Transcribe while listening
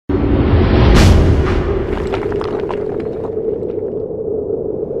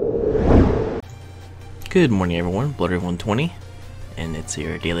Good morning everyone, Blooder120, and it's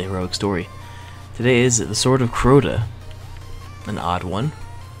your daily heroic story. Today is the Sword of Crota. An odd one,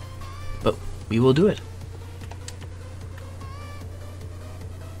 but we will do it.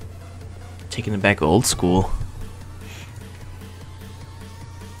 Taking it back old school.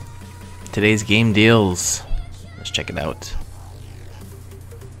 Today's game deals. Let's check it out.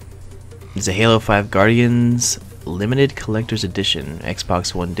 It's a Halo 5 Guardians Limited Collector's Edition,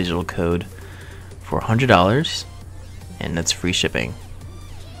 Xbox One digital code for $100, and that's free shipping.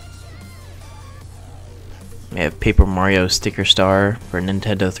 We have Paper Mario Sticker Star for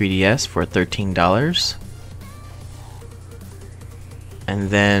Nintendo 3DS for $13. And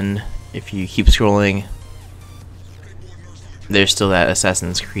then, if you keep scrolling, there's still that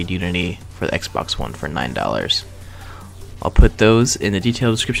Assassin's Creed Unity for the Xbox One for $9. I'll put those in the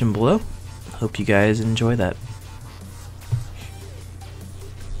detailed description below. Hope you guys enjoy that.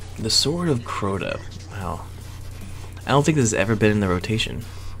 The Sword of Crota. Wow. I don't think this has ever been in the rotation.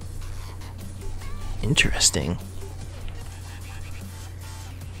 Interesting.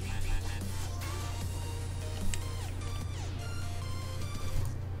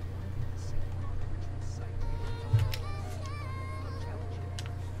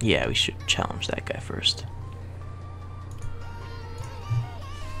 Yeah, we should challenge that guy first.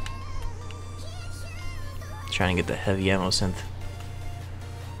 Trying to get the heavy ammo synth.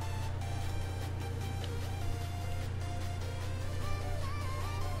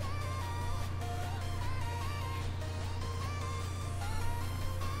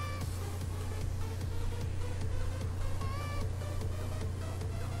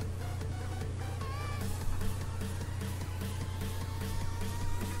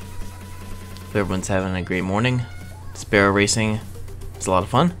 Hope everyone's having a great morning. Sparrow racing is a lot of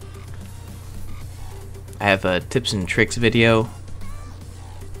fun. I have a tips and tricks video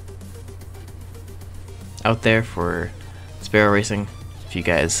out there for Sparrow racing. If you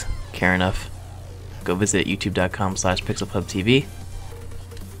guys care enough, go visit youtube.com/pixelpubtv.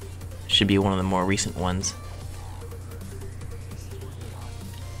 Should be one of the more recent ones.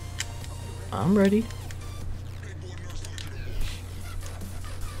 I'm ready.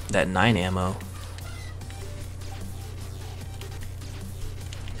 That 9 ammo.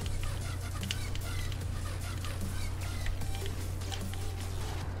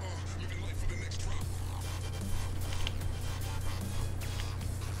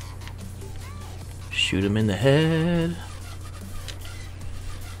 Shoot him in the head.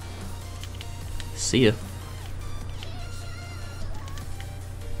 See ya.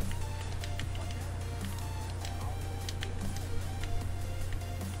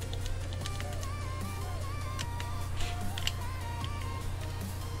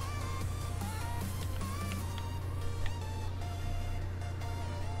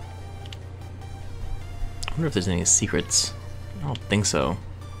 I wonder if there's any secrets. I don't think so.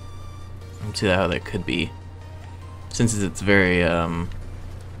 I don't see how that could be, since it's very I don't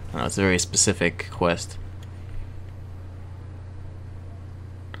know, it's a very specific quest,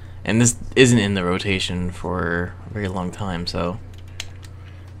 and this isn't in the rotation for a very long time, so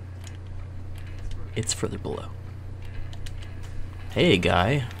it's further below. Hey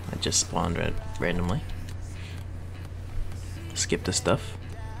guy, I just spawned randomly. Skip this stuff.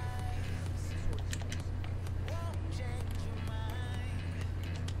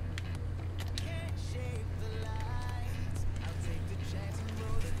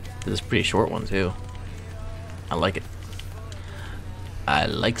 This is a pretty short one too. I like it. I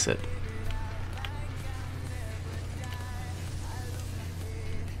likes it.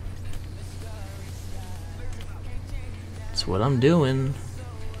 That's what I'm doing.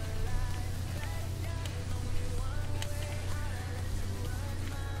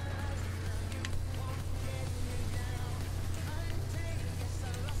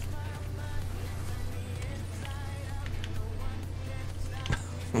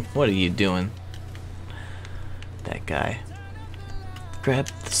 What are you doing? That guy. Grab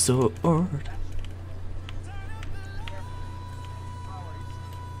the sword.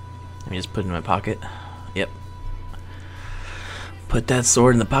 Let me just put it in my pocket. Yep. Put that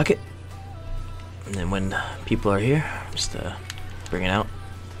sword in the pocket. And then when people are here, just bring it out.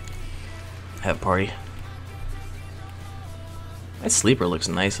 Have a party. That sleeper looks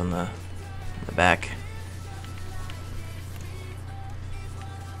nice on the back.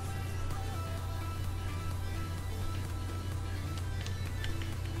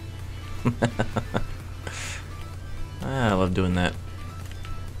 I love doing that.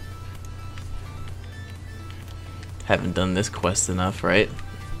 Haven't done this quest enough, right?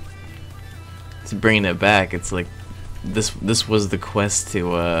 It's bringing it back. It's like this was the quest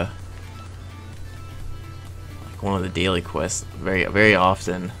to like one of the daily quests very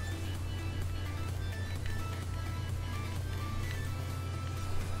often.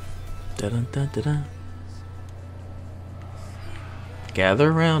 Dun, dun, dun, dun. Gather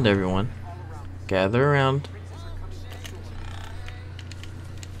around, everyone. Gather around.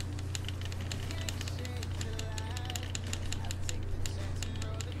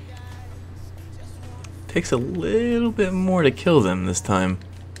 Takes a little bit more to kill them this time.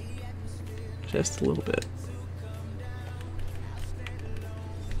 Just a little bit.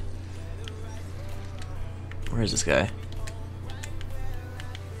 Where is this guy?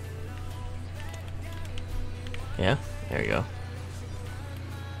 Yeah, there you go.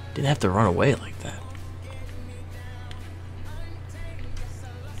 Didn't have to run away like that.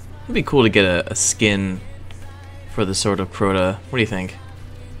 It'd be cool to get a skin for the sword of Crota. What do you think?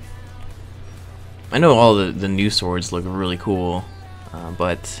 I know all the new swords look really cool,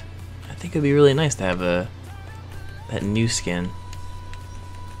 but I think it'd be really nice to have that new skin.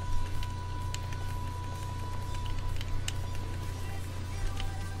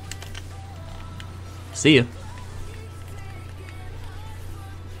 See ya.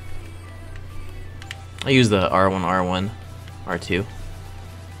 I use the R1, R1, R2.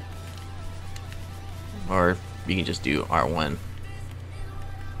 Or you can just do R1.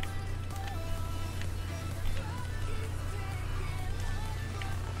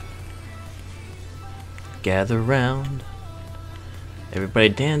 Gather round. Everybody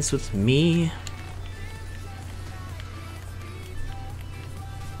dance with me.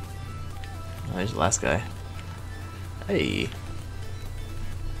 Oh, there's the last guy. Hey.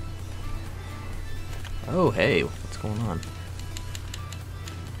 Oh, hey, what's going on?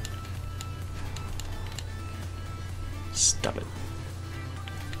 Stop it.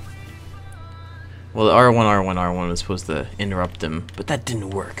 Well, the R1, R1, R1 was supposed to interrupt him, but that didn't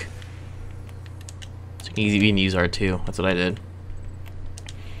work. So you can use R2, that's what I did.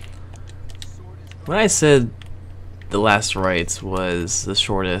 When I said the last rites was the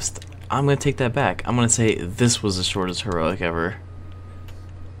shortest, I'm going to take that back. I'm going to say this was the shortest heroic ever.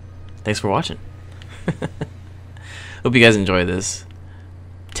 Thanks for watching. Hope you guys enjoy this.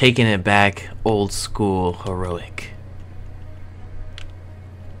 Taking it back, old school heroic.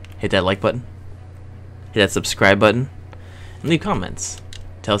 Hit that like button. Hit that subscribe button. And leave comments.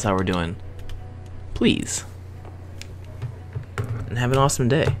 Tell us how we're doing. Please. And have an awesome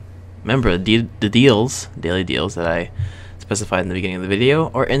day. Remember, the deals, daily deals that I specified in the beginning of the video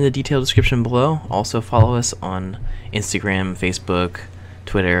are in the detailed description below. Also follow us on Instagram, Facebook,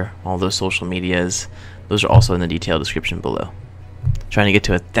 Twitter, all those social medias. Those are also in the detailed description below. Trying to get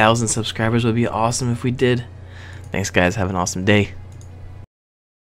to 1,000 subscribers would be awesome if we did. Thanks guys, have an awesome day.